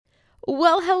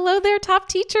Well, hello there, top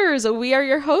teachers. We are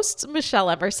your hosts, Michelle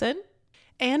Emerson.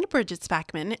 And Bridget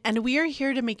Spackman, and we are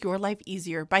here to make your life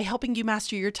easier by helping you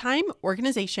master your time,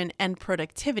 organization, and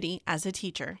productivity as a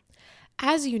teacher.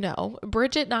 As you know,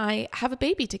 Bridget and I have a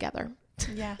baby together.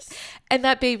 Yes. And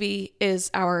that baby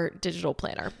is our digital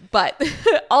planner. But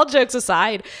all jokes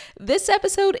aside, this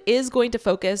episode is going to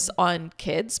focus on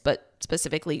kids, but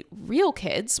specifically real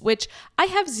kids, which I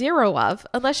have zero of,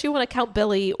 unless you want to count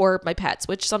Billy or my pets,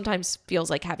 which sometimes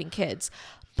feels like having kids.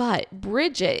 But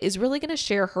Bridget is really going to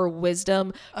share her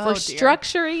wisdom for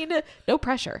structuring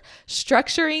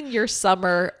your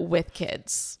summer with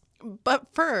kids. But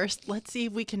first, let's see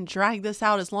if we can drag this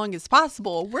out as long as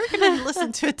possible. We're going to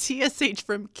listen to a TSH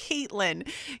from Caitlin.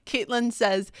 Caitlin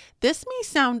says, "This may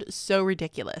sound so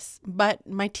ridiculous, but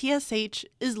my TSH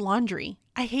is laundry.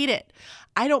 I hate it.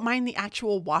 I don't mind the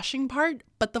actual washing part,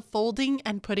 but the folding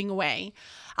and putting away.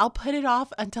 I'll put it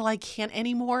off until I can't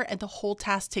anymore, and the whole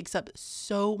task takes up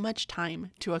so much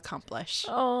time to accomplish."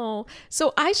 Oh,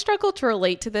 so I struggle to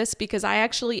relate to this because I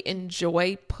actually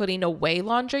enjoy putting away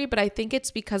laundry, but I think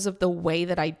it's because of the way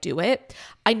that I do it.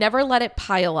 I never let it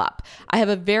pile up. I have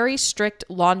a very strict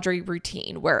laundry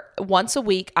routine where once a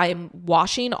week I am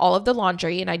washing all of the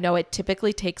laundry, and I know it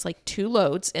typically takes like 2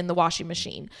 loads in the washing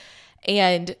machine.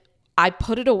 And I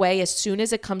put it away as soon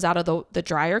as it comes out of the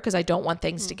dryer because I don't want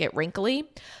things to get wrinkly.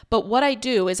 But what I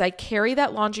do is I carry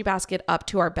that laundry basket up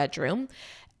to our bedroom,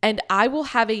 and I will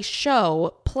have a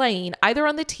show playing either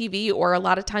on the TV or a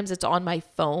lot of times it's on my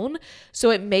phone. So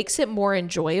it makes it more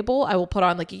enjoyable. I will put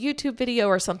on like a YouTube video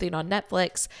or something on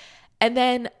Netflix. And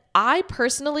then I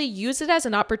personally use it as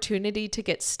an opportunity to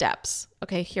get steps.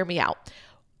 Okay, hear me out.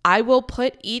 I will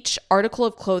put each article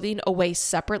of clothing away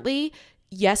separately.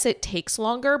 Yes, it takes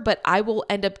longer, but I will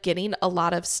end up getting a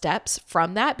lot of steps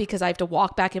from that because I have to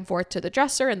walk back and forth to the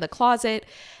dresser and the closet.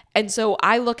 And so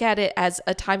I look at it as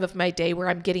a time of my day where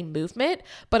I'm getting movement,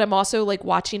 but I'm also like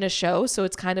watching a show. So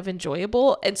it's kind of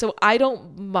enjoyable. And so I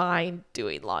don't mind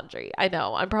doing laundry. I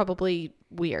know I'm probably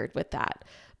weird with that,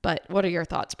 but what are your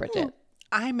thoughts, Bridget?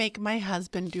 I make my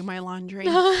husband do my laundry.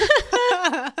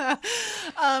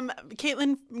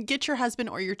 Caitlin, get your husband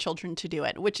or your children to do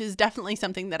it, which is definitely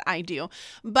something that I do.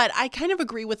 But I kind of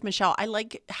agree with Michelle. I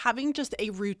like having just a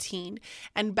routine.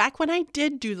 And back when I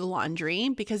did do the laundry,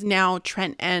 because now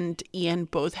Trent and Ian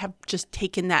both have just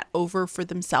taken that over for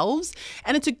themselves.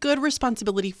 And it's a good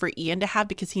responsibility for Ian to have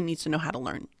because he needs to know how to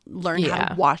learn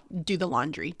how to do the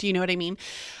laundry. Do you know what I mean?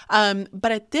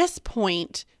 But at this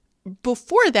point,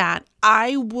 before that,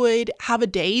 I would have a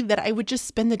day that I would just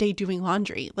spend the day doing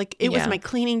laundry. Like it was my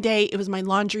cleaning day, it was my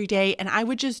laundry day, and I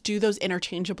would just do those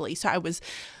interchangeably. So I was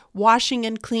washing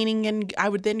and cleaning, and I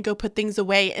would then go put things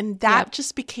away. And that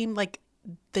just became like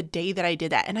the day that I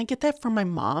did that. And I get that from my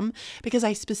mom because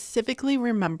I specifically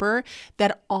remember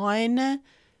that on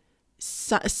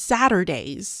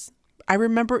Saturdays, I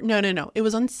remember, no. It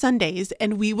was on Sundays,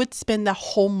 and we would spend the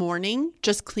whole morning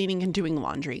just cleaning and doing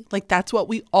laundry. Like that's what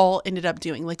we all ended up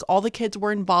doing. Like all the kids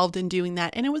were involved in doing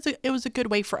that, and it was a good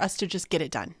way for us to just get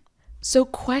it done. So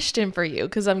question for you,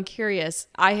 because I'm curious.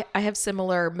 I have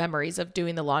similar memories of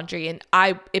doing the laundry, and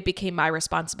it became my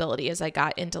responsibility as I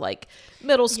got into like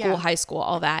middle school, high school,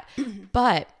 all that.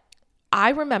 But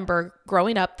I remember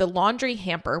growing up, the laundry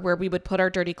hamper where we would put our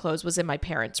dirty clothes was in my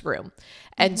parents' room.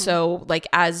 And so like,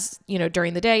 as you know,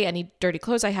 during the day, any dirty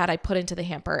clothes I had, I put into the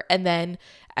hamper. And then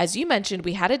as you mentioned,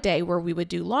 we had a day where we would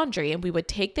do laundry and we would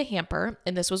take the hamper.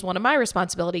 And this was one of my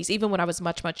responsibilities, even when I was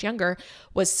much, much younger,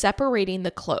 was separating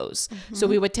the clothes. So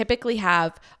we would typically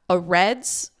have a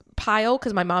reds pile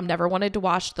because my mom never wanted to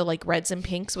wash the like reds and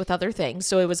pinks with other things.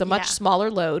 So it was a much smaller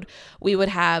load. We would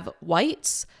have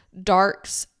whites,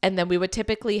 darks, and then we would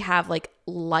typically have like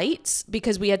lights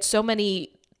because we had so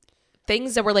many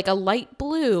things that were like a light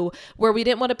blue where we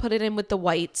didn't want to put it in with the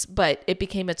whites, but it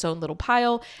became its own little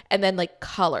pile. And then like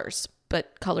colors,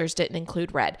 but colors didn't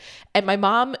include red. And my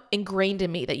mom ingrained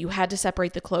in me that you had to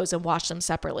separate the clothes and wash them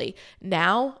separately.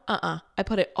 Now, I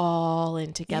put it all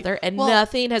in together and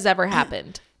nothing has ever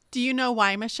happened. Do you know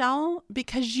why, Michelle?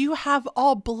 Because you have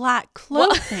all black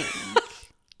clothing.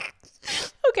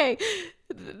 Okay.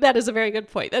 That is a very good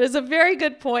point.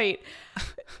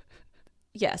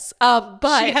 Yes.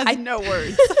 But she has no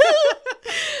words.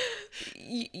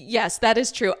 Yes, that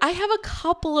is true. I have a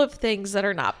couple of things that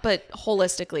are not, but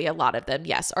holistically, a lot of them,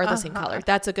 yes, are the same color.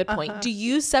 That's a good point. Do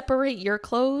you separate your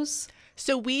clothes?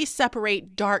 So we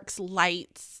separate darks,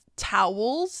 lights,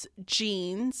 towels,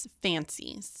 jeans,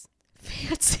 fancies.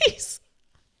 Fancies?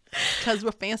 Because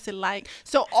we're fancy like.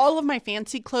 So all of my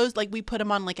fancy clothes, like we put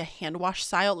them on like a hand wash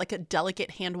style, like a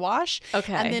delicate hand wash.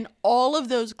 Okay. And then all of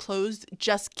those clothes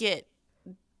just get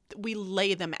we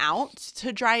lay them out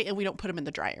to dry and we don't put them in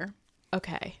the dryer.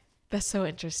 Okay. That's so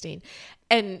interesting.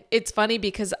 And it's funny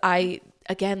because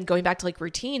again, going back to like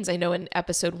routines, I know in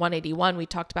episode 181, we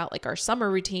talked about like our summer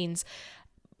routines.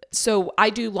 So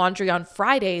I do laundry on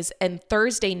Fridays, and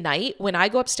Thursday night when I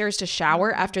go upstairs to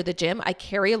shower after the gym, I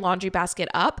carry a laundry basket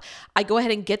up. I go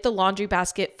ahead and get the laundry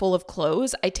basket full of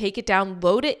clothes. I take it down,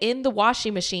 load it in the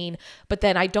washing machine, but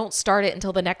then I don't start it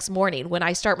until the next morning. When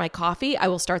I start my coffee, I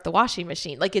will start the washing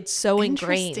machine. Like it's so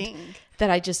ingrained that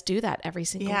I just do that every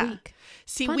single week.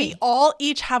 See, Funny. we all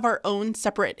each have our own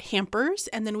separate hampers,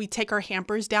 and then we take our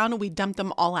hampers down and we dump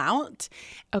them all out.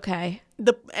 Okay.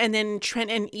 And then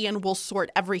Trent and Ian will sort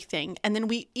everything. And then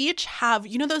we each have,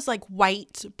 those like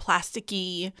white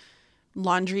plasticky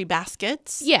laundry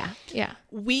baskets? Yeah.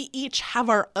 We each have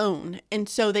our own. And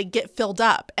so they get filled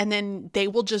up, and then they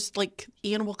will just like,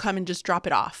 Ian will come and just drop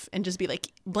it off and just be like,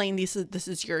 Blaine, this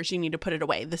is yours. You need to put it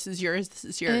away. This is yours. This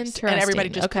is yours. And everybody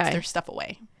just puts their stuff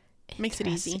away. Makes it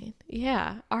easy.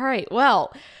 Yeah. All right.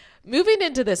 Well, moving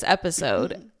into this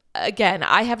episode, again,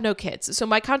 I have no kids, so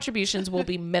my contributions will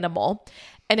be minimal.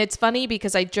 And it's funny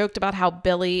because I joked about how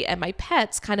Billy and my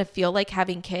pets kind of feel like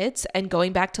having kids, and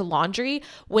going back to laundry,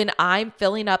 when I'm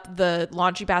filling up the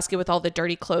laundry basket with all the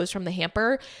dirty clothes from the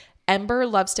hamper, Ember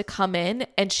loves to come in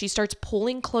and she starts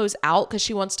pulling clothes out because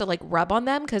she wants to like rub on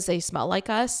them because they smell like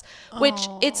us, which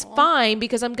it's fine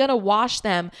because I'm going to wash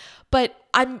them, but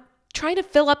I'm trying to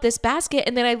fill up this basket,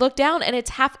 and then I look down and it's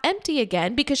half empty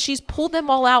again because she's pulled them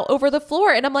all out over the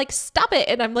floor, and I'm like, stop it.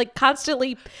 And I'm like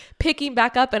constantly picking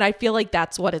back up, and I feel like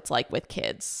that's what it's like with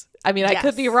kids. I mean, yes. I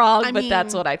could be wrong, but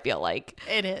that's what I feel like.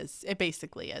 It is. It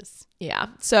basically is. Yeah.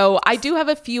 So I do have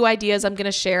a few ideas I'm going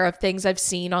to share of things I've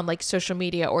seen on like social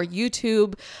media or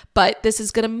YouTube, but this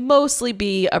is going to mostly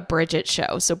be a Bridget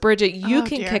show. So Bridget, you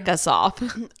can kick us off.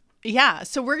 Yeah.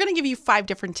 So we're going to give you 5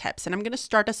 different tips, and I'm going to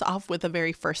start us off with the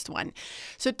very first one.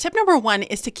 So tip number 1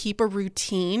 is to keep a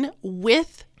routine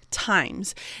with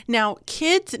times. Now,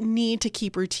 kids need to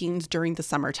keep routines during the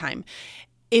summertime.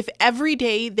 If every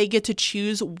day they get to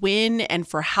choose when and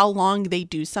for how long they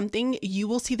do something, you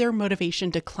will see their motivation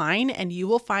decline, and you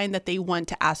will find that they want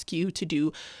to ask you to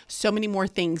do so many more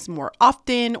things more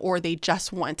often, or they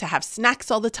just want to have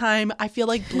snacks all the time. I feel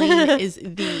like Blaine is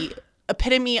the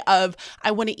epitome of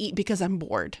I want to eat because I'm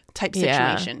bored type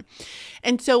situation. Yeah.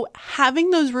 And so having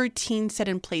those routines set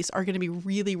in place are going to be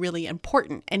really, really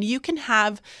important. And you can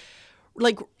have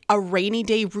like a rainy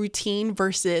day routine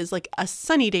versus like a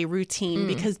sunny day routine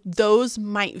because those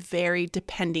might vary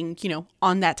depending,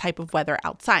 on that type of weather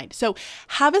outside. So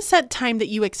have a set time that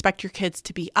you expect your kids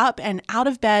to be up and out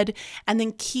of bed, and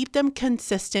then keep them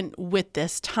consistent with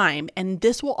this time. And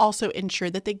this will also ensure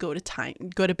that they go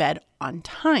to bed on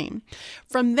time.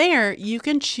 From there, you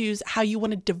can choose how you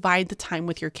want to divide the time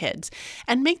with your kids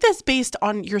and make this based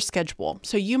on your schedule.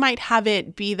 So you might have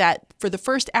it be that for the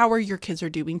first hour, your kids are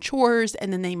doing chores,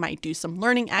 and then they might do some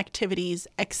learning activities,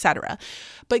 etc.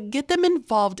 But get them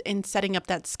involved in setting up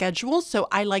that schedule. So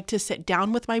I like to sit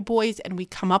down with my boys and we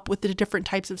come up with the different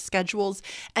types of schedules,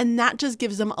 and that just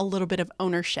gives them a little bit of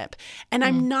ownership. And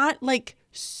I'm not like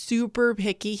super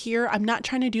picky here. I'm not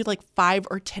trying to do like 5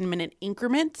 or 10 minute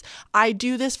increments. I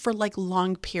do this for like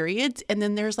long periods, and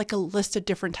then there's like a list of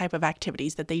different type of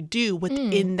activities that they do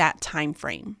within that time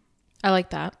frame. I like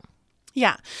that.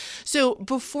 Yeah. So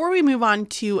before we move on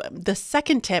to the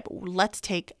second tip, let's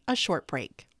take a short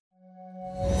break.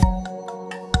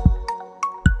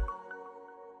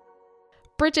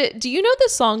 Bridget, do you know the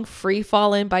song Free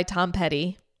Fallin' by Tom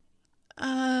Petty?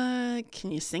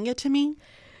 Can you sing it to me?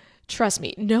 Trust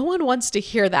me, no one wants to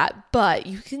hear that, but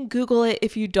you can Google it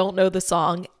if you don't know the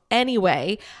song.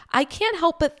 Anyway, I can't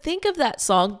help but think of that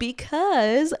song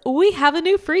because we have a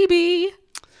new freebie.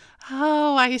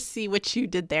 Oh, I see what you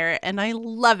did there, and I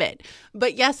love it.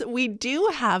 But yes, we do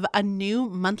have a new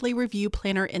monthly review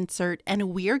planner insert, and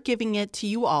we're giving it to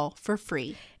you all for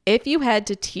free. If you head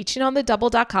to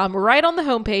teachingonthedouble.com right on the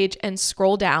homepage and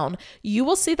scroll down, you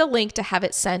will see the link to have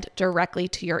it sent directly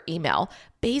to your email.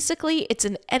 Basically, it's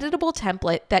an editable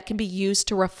template that can be used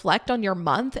to reflect on your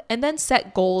month and then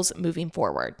set goals moving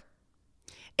forward.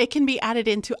 It can be added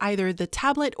into either the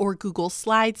tablet or Google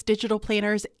Slides digital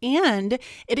planners, and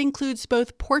it includes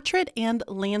both portrait and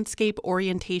landscape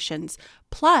orientations.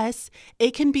 Plus,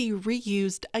 it can be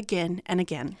reused again and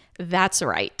again. That's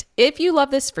right. If you love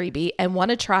this freebie and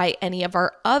want to try any of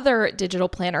our other digital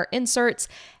planner inserts,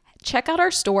 check out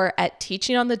our store at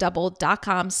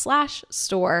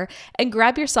teachingonthedouble.com/store and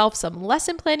grab yourself some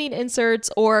lesson planning inserts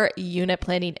or unit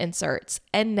planning inserts.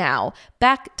 And now,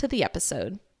 back to the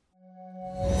episode.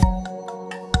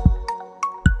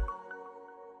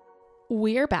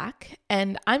 we're back,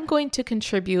 and I'm going to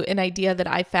contribute an idea that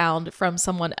I found from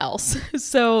someone else.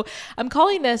 So I'm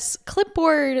calling this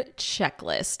clipboard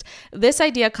checklist. This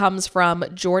idea comes from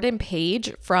Jordan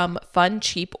Page from Fun,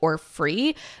 Cheap, or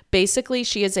Free. Basically,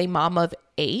 she is a mom of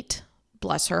 8.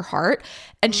 Bless her heart.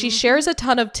 And she shares a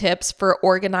ton of tips for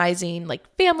organizing like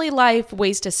family life,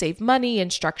 ways to save money, and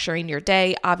structuring your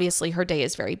day. Obviously, her day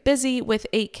is very busy with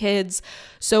 8 kids.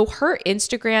 So her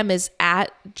Instagram is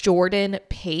at Jordan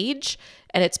Page,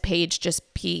 and it's Page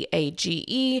just Page.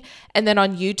 And then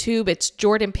on YouTube, it's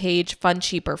Jordan Page Fun,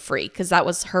 Cheap, or Free, because that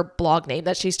was her blog name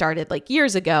that she started like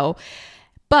years ago.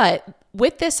 But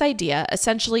with this idea,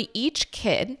 essentially each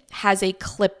kid has a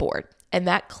clipboard. And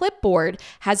that clipboard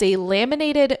has a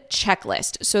laminated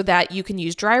checklist so that you can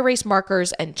use dry erase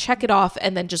markers and check it off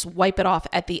and then just wipe it off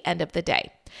at the end of the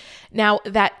day. Now,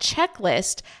 that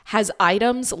checklist has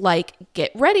items like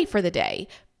get ready for the day,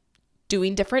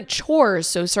 doing different chores,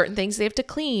 so certain things they have to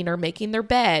clean or making their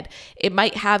bed. It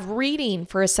might have reading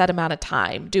for a set amount of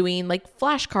time, doing like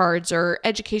flashcards or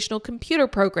educational computer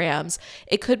programs.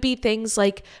 It could be things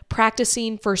like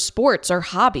practicing for sports or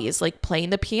hobbies, like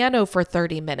playing the piano for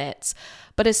 30 minutes.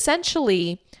 But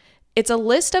essentially, it's a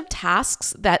list of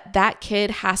tasks that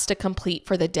kid has to complete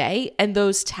for the day, and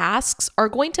those tasks are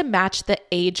going to match the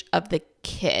age of the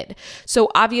kid.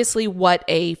 So obviously what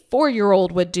a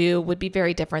 4-year-old would do would be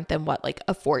very different than what like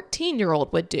a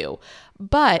 14-year-old would do.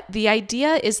 But the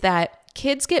idea is that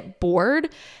kids get bored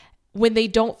when they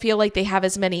don't feel like they have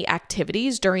as many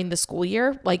activities during the school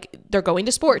year. Like they're going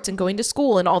to sports and going to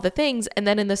school and all the things. And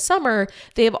then in the summer,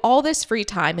 they have all this free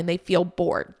time and they feel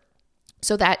bored.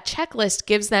 So that checklist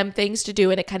gives them things to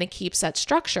do, and it kind of keeps that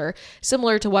structure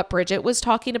similar to what Bridget was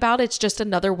talking about. It's just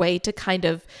another way to kind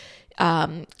of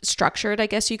structure it, I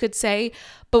guess you could say.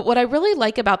 But what I really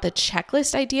like about the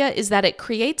checklist idea is that it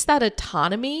creates that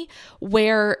autonomy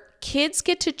where kids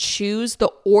get to choose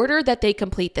the order that they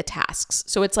complete the tasks.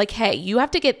 So it's like, hey, you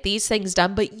have to get these things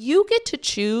done, but you get to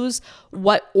choose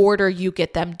what order you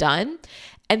get them done.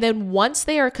 And then once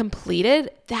they are completed,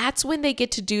 that's when they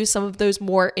get to do some of those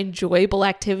more enjoyable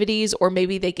activities, or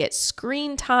maybe they get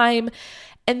screen time.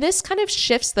 And this kind of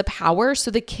shifts the power, so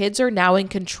the kids are now in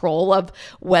control of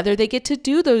whether they get to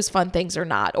do those fun things or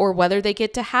not, or whether they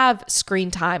get to have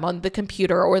screen time on the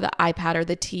computer or the iPad or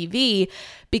the TV,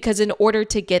 because in order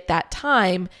to get that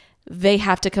time, they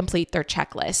have to complete their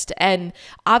checklist. And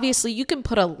obviously you can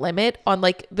put a limit on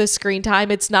like the screen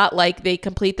time. It's not like they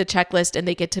complete the checklist and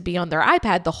they get to be on their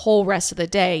iPad the whole rest of the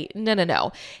day.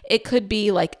 No. It could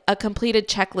be like a completed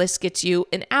checklist gets you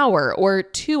an hour or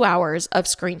 2 hours of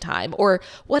screen time, or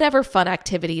whatever fun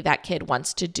activity that kid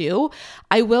wants to do.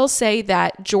 I will say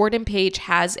that Jordan Page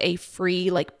has a free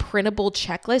like printable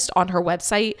checklist on her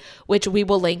website, which we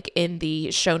will link in the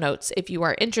show notes if you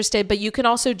are interested, but you can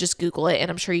also just Google it,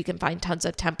 and I'm sure you can find tons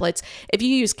of templates. If you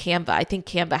use Canva, I think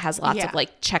Canva has lots of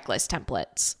like checklist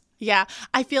templates. Yeah,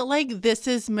 I feel like this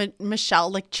is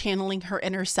Michelle like channeling her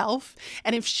inner self.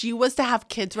 And if she was to have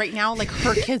kids right now, like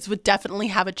her kids would definitely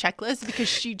have a checklist, because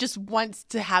she just wants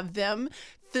to have them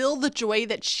feel the joy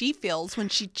that she feels when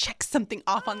she checks something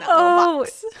off on that little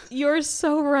box. You're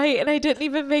so right. And I didn't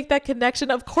even make that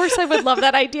connection. Of course I would love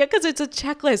that idea, because it's a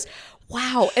checklist.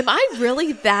 Wow. Am I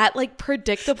really that like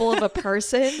predictable of a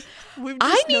person?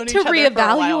 I need to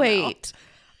reevaluate.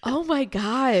 Oh my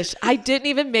gosh. I didn't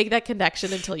even make that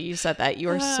connection until you said that. You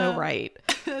are so right.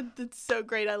 That's so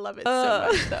great. I love it so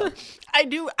much though.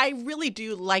 I really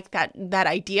do like that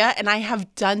idea. And I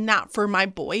have done that for my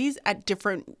boys at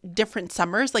different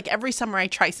summers. Like every summer I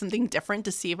try something different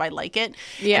to see if I like it.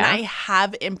 Yeah. And I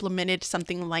have implemented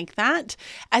something like that,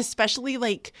 especially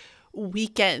like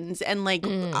weekends and like,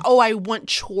 I want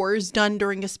chores done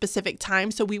during a specific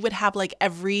time. So we would have like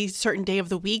every certain day of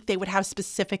the week, they would have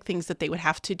specific things that they would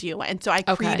have to do. And so I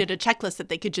created a checklist that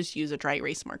they could just use a dry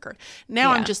erase marker.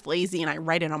 Now I'm just lazy and I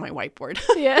write it on my whiteboard.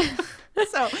 Yeah.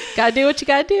 So gotta do what you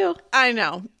gotta do. I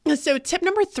know. So tip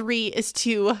number 3 is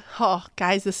to,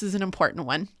 guys, this is an important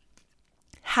one.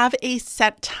 Have a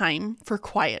set time for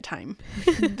quiet time.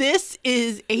 This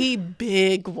is a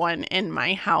big one in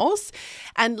my house.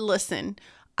 And listen,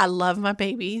 I love my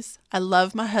babies. I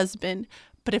love my husband.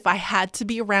 But if I had to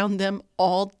be around them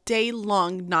all day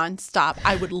long, nonstop,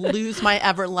 I would lose my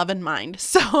ever-loving mind.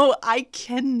 So I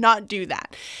cannot do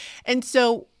that. And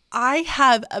so I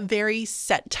have a very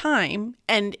set time,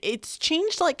 and it's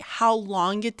changed like how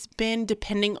long it's been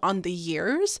depending on the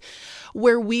years,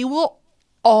 where we will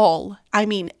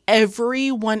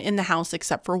Everyone in the house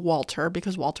except for Walter,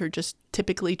 because Walter just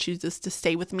typically chooses to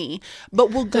stay with me,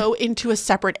 but will go into a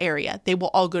separate area. They will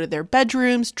all go to their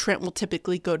bedrooms. Trent will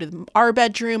typically go to our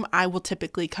bedroom. I will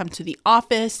typically come to the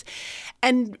office,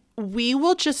 and we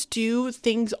will just do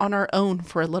things on our own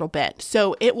for a little bit.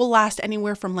 So it will last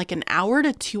anywhere from like an hour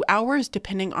to 2 hours,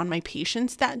 depending on my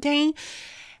patience that day.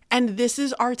 And this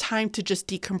is our time to just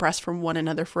decompress from one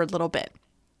another for a little bit.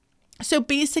 So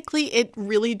basically, it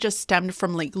really just stemmed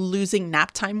from like losing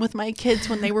nap time with my kids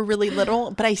when they were really little,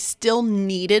 but I still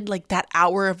needed like that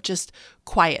hour of just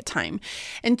quiet time.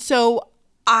 And so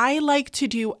I like to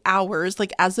do hours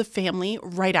like as a family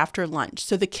right after lunch.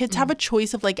 So the kids have a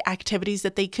choice of like activities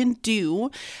that they can do,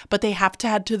 but they have to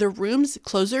head to their rooms,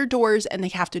 close their doors, and they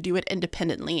have to do it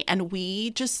independently. And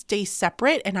we just stay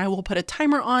separate, and I will put a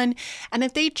timer on. And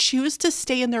if they choose to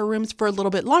stay in their rooms for a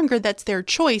little bit longer, that's their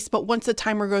choice. But once the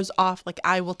timer goes off, like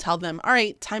I will tell them, all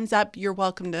right, time's up. You're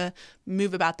welcome to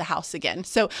move about the house again.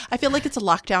 So I feel like it's a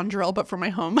lockdown drill, but for my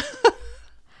home.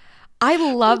 I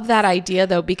love that idea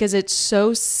though, because it's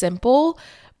so simple,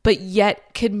 but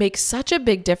yet can make such a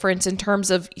big difference in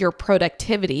terms of your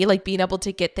productivity, like being able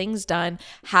to get things done,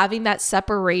 having that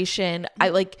separation.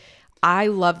 I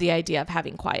love the idea of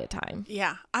having quiet time.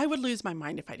 Yeah, I would lose my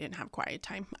mind if I didn't have quiet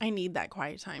time. I need that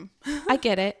quiet time. I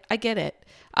get it.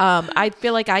 I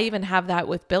feel like I even have that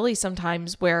with Billy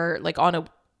sometimes where like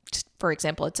for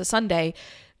example, it's a Sunday.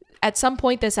 At some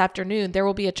point this afternoon, there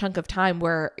will be a chunk of time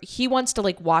where he wants to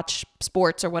like watch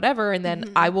sports or whatever. And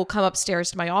then I will come upstairs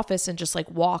to my office and just like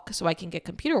walk so I can get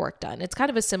computer work done. It's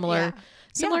kind of a similar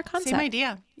concept. Same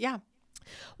idea. Yeah.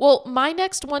 Well, my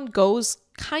next one goes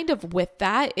kind of with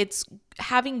that. It's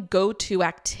having go-to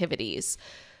activities.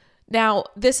 Now,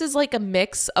 this is like a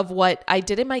mix of what I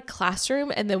did in my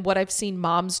classroom and then what I've seen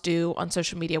moms do on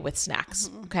social media with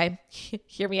snacks. Okay.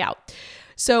 Hear me out.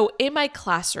 So in my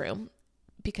classroom,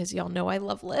 because y'all know I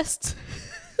love lists,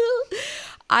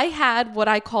 I had what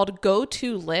I called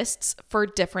go-to lists for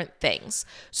different things.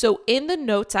 So in the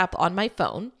notes app on my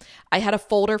phone, I had a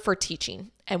folder for teaching.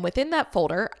 And within that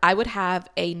folder, I would have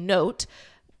a note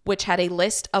which had a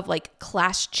list of like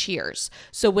class cheers.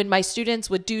 So when my students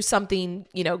would do something,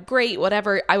 great,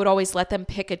 whatever, I would always let them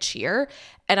pick a cheer.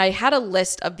 And I had a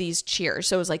list of these cheers.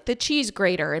 So it was like the cheese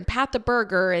grater and Pat the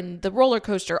burger and the roller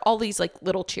coaster, all these like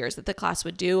little cheers that the class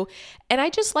would do. And I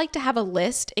just like to have a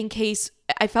list in case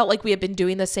I felt like we had been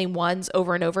doing the same ones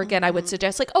over and over again. I would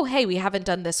suggest like, oh, hey, we haven't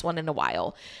done this one in a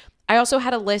while. I also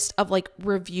had a list of like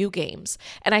review games,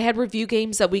 and I had review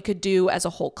games that we could do as a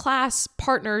whole class,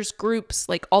 partners, groups,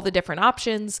 like all the different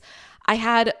options. I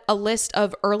had a list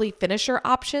of early finisher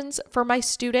options for my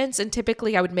students, and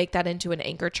typically I would make that into an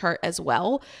anchor chart as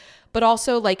well, but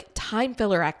also like time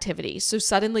filler activities. So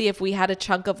suddenly if we had a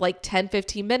chunk of like 10,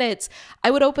 15 minutes,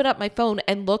 I would open up my phone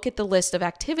and look at the list of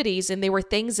activities, and they were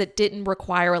things that didn't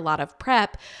require a lot of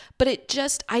prep, but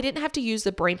I didn't have to use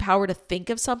the brain power to think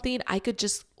of something. I could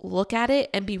just look at it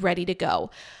and be ready to go.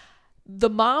 The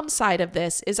mom side of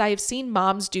this is I have seen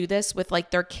moms do this with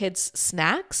like their kids'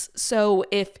 snacks. So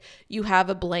if you have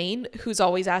a Blaine who's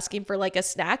always asking for like a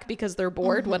snack because they're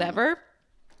bored, whatever,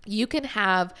 you can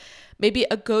have maybe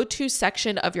a go-to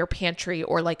section of your pantry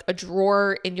or like a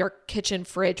drawer in your kitchen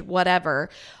fridge, whatever,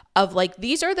 of like,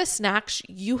 these are the snacks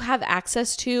you have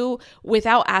access to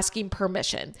without asking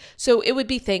permission. So it would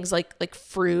be things like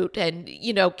fruit and,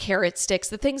 carrot sticks,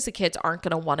 the things the kids aren't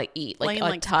going to want to eat, like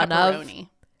a ton pepperoni. Of.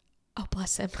 Oh,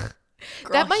 bless him.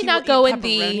 Girl, that might not go in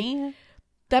the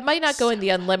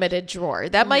unlimited drawer.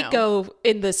 That might go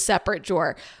in the separate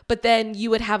drawer. But then you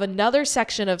would have another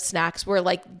section of snacks where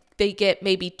like they get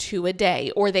maybe 2 a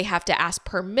day, or they have to ask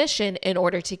permission in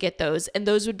order to get those. And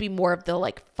those would be more of the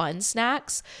like fun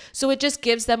snacks. So it just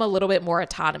gives them a little bit more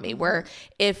autonomy, where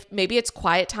if maybe it's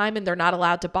quiet time and they're not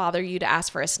allowed to bother you to ask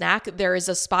for a snack, there is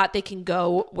a spot they can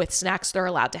go with snacks they're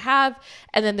allowed to have.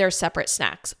 And then there's separate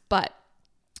snacks. But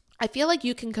I feel like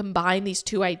you can combine these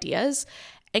two ideas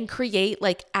and create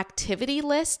like activity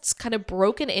lists kind of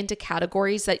broken into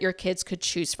categories that your kids could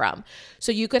choose from.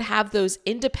 So you could have those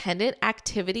independent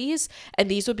activities,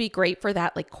 and these would be great for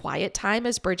that like quiet time,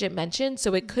 as Bridget mentioned.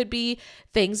 So it could be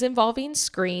things involving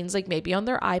screens, like maybe on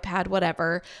their iPad,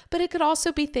 whatever, but it could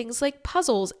also be things like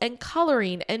puzzles and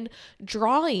coloring and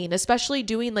drawing, especially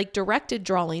doing like directed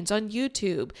drawings on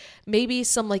YouTube, maybe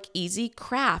some like easy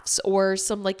crafts or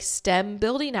some like STEM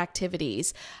building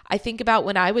activities. I think about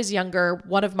when I was younger,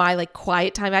 one of my like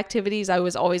quiet time activities I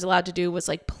was always allowed to do was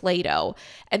like Play-Doh.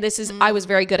 And this is, I was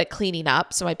very good at cleaning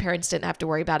up, so my parents didn't have to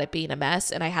worry about it being a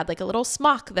mess. And I had like a little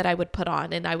smock that I would put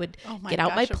on, and I would get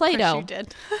out my Play-Doh. Of course you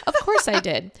did. Of course I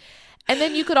did. And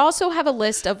then you could also have a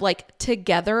list of like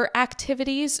together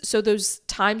activities. So those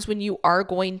times when you are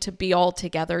going to be all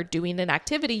together doing an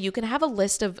activity, you can have a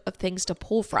list of things to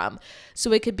pull from.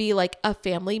 So it could be like a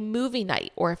family movie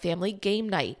night or a family game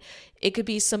night. It could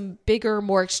be some bigger,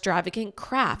 more extravagant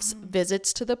crafts,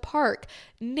 visits to the park,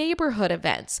 neighborhood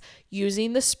events,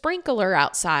 using the sprinkler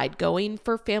outside, going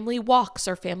for family walks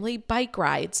or family bike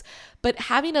rides. But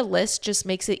having a list just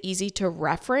makes it easy to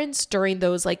reference during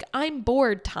those like I'm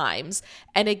bored times,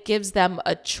 and it gives them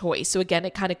a choice. So again,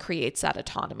 it kind of creates that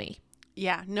autonomy.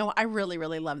 Yeah, no, I really,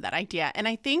 really love that idea. And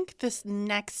I think this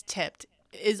next tip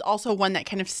is also one that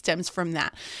kind of stems from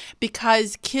that,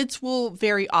 because kids will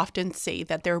very often say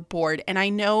that they're bored. And I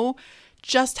know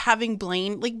just having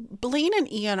Blaine and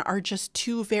Ian are just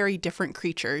two very different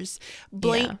creatures.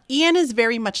 Ian is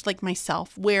very much like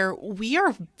myself, where we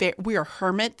are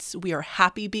hermits. We are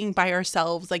happy being by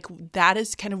ourselves. Like that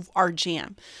is kind of our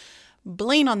jam.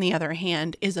 Blaine, on the other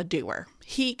hand, is a doer.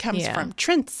 He comes from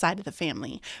Trent's side of the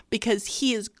family because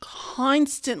he is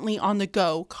constantly on the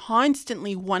go,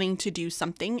 constantly wanting to do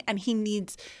something, and he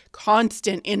needs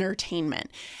constant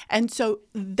entertainment. And so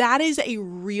that is a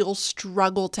real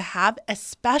struggle to have,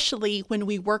 especially when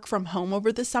we work from home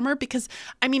over the summer, because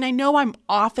I mean, I know I'm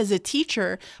off as a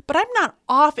teacher, but I'm not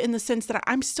off in the sense that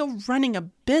I'm still running a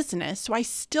business. So I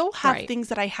still have things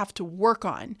that I have to work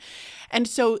on. And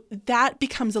so that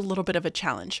becomes a little bit of a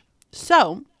challenge.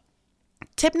 So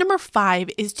tip number 5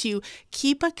 is to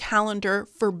keep a calendar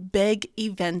for big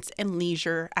events and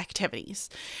leisure activities.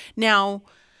 Now,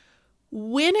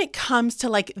 when it comes to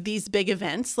like these big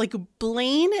events, like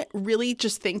Blaine really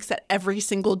just thinks that every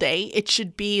single day it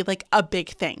should be like a big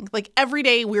thing. Like every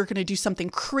day we're going to do something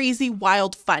crazy,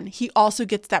 wild, fun. He also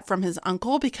gets that from his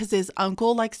uncle because his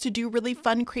uncle likes to do really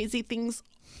fun, crazy things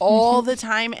all the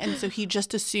time. And so he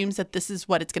just assumes that this is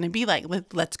what it's going to be like.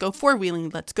 Let's go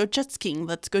four-wheeling. Let's go jet skiing.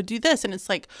 Let's go do this. And it's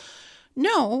like,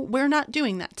 no, we're not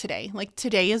doing that today. Like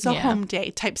today is a home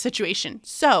day type situation.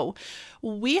 So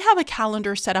we have a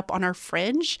calendar set up on our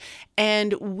fridge,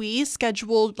 and we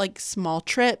schedule like small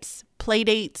trips, play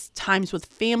dates, times with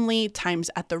family, times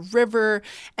at the river,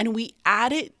 and we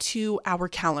add it to our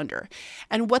calendar.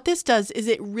 And what this does is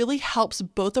it really helps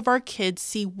both of our kids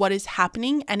see what is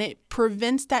happening, and it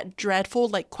prevents that dreadful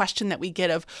like question that we get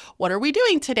of, what are we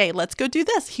doing today? Let's go do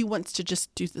this. He wants to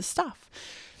just do the stuff.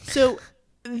 So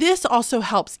this also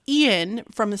helps Ian,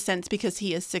 from a sense, because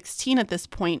he is 16 at this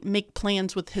point, make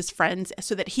plans with his friends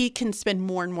so that he can spend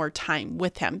more and more time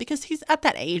with him, because he's at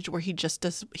that age where he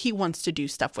wants to do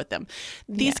stuff with them.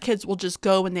 These kids will just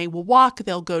go and they will walk.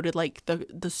 They'll go to like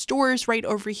the stores right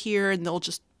over here, and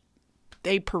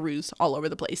they peruse all over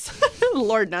the place.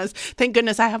 Lord knows. Thank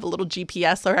goodness I have a little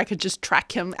GPS, or I could just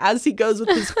track him as he goes with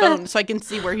his phone so I can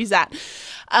see where he's at.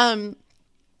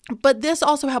 But this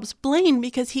also helps Blaine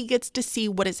because he gets to see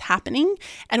what is happening,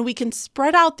 and we can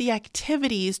spread out the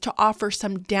activities to offer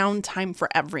some downtime for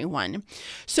everyone.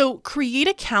 So create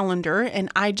a calendar, and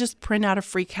I just print out a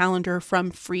free calendar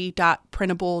from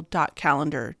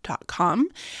free.printable.calendar.com.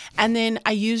 And then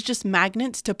I use just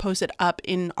magnets to post it up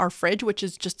in our fridge, which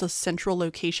is just a central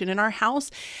location in our house.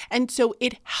 And so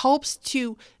it helps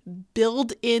to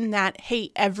build in that, hey,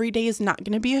 every day is not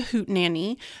going to be a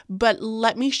hootenanny, but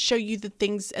let me show you the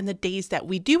things and the days that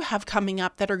we do have coming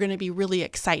up that are going to be really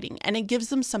exciting. And it gives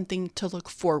them something to look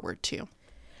forward to.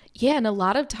 Yeah, and a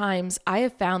lot of times I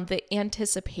have found that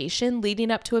anticipation leading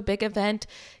up to a big event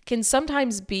can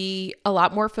sometimes be a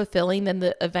lot more fulfilling than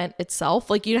the event itself.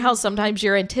 Like, you know how sometimes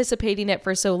you're anticipating it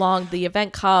for so long, the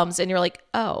event comes and you're like,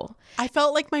 oh. I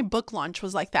felt like my book launch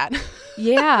was like that.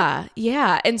 Yeah.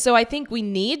 And so I think we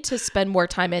need to spend more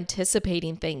time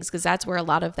anticipating things, because that's where a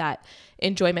lot of that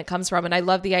enjoyment comes from. And I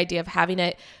love the idea of having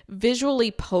it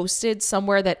visually posted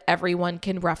somewhere that everyone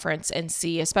can reference and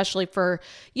see, especially for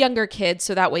younger kids.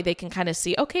 So that way they can kind of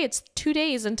see, okay, it's 2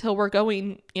 days until we're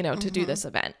going, to do this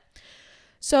event.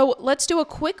 So let's do a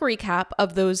quick recap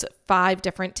of those 5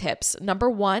 different tips. Number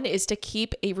 1 is to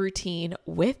keep a routine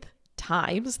with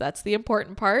times. That's the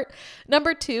important part.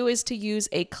 Number 2 is to use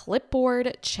a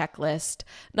clipboard checklist.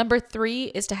 Number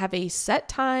 3 is to have a set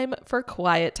time for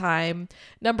quiet time.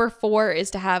 Number 4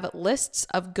 is to have lists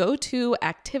of go-to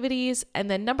activities. And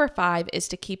then number 5 is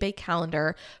to keep a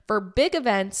calendar for big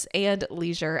events and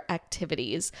leisure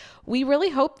activities. We really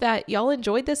hope that y'all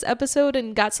enjoyed this episode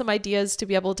and got some ideas to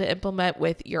be able to implement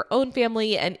with your own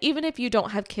family. And even if you don't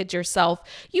have kids yourself,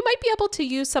 you might be able to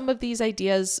use some of these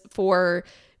ideas for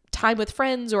time with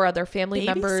friends or other family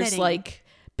members, like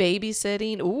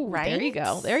babysitting. Ooh, right?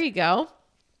 There you go.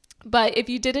 But if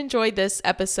you did enjoy this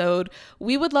episode,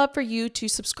 we would love for you to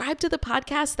subscribe to the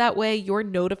podcast. That way you're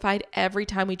notified every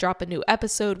time we drop a new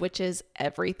episode, which is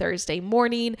every Thursday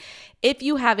morning. If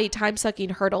you have a time-sucking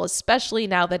hurdle, especially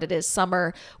now that it is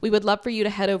summer, we would love for you to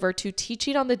head over to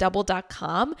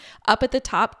teachingonthedouble.com. Up at the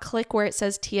top, click where it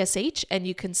says TSH, and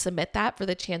you can submit that for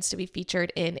the chance to be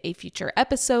featured in a future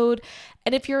episode.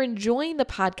 And if you're enjoying the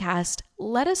podcast,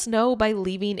 let us know by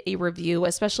leaving a review,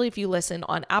 especially if you listen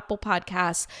on Apple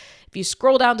Podcasts. If you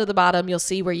scroll down to the bottom, you'll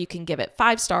see where you can give it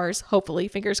 5 stars, hopefully,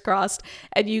 fingers crossed,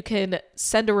 and you can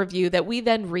send a review that we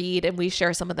then read, and we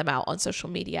share some of them out on social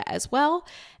media as well.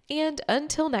 And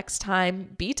until next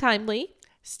time, be timely,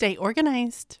 stay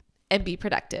organized, and be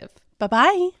productive.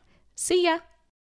 Bye-bye. See ya.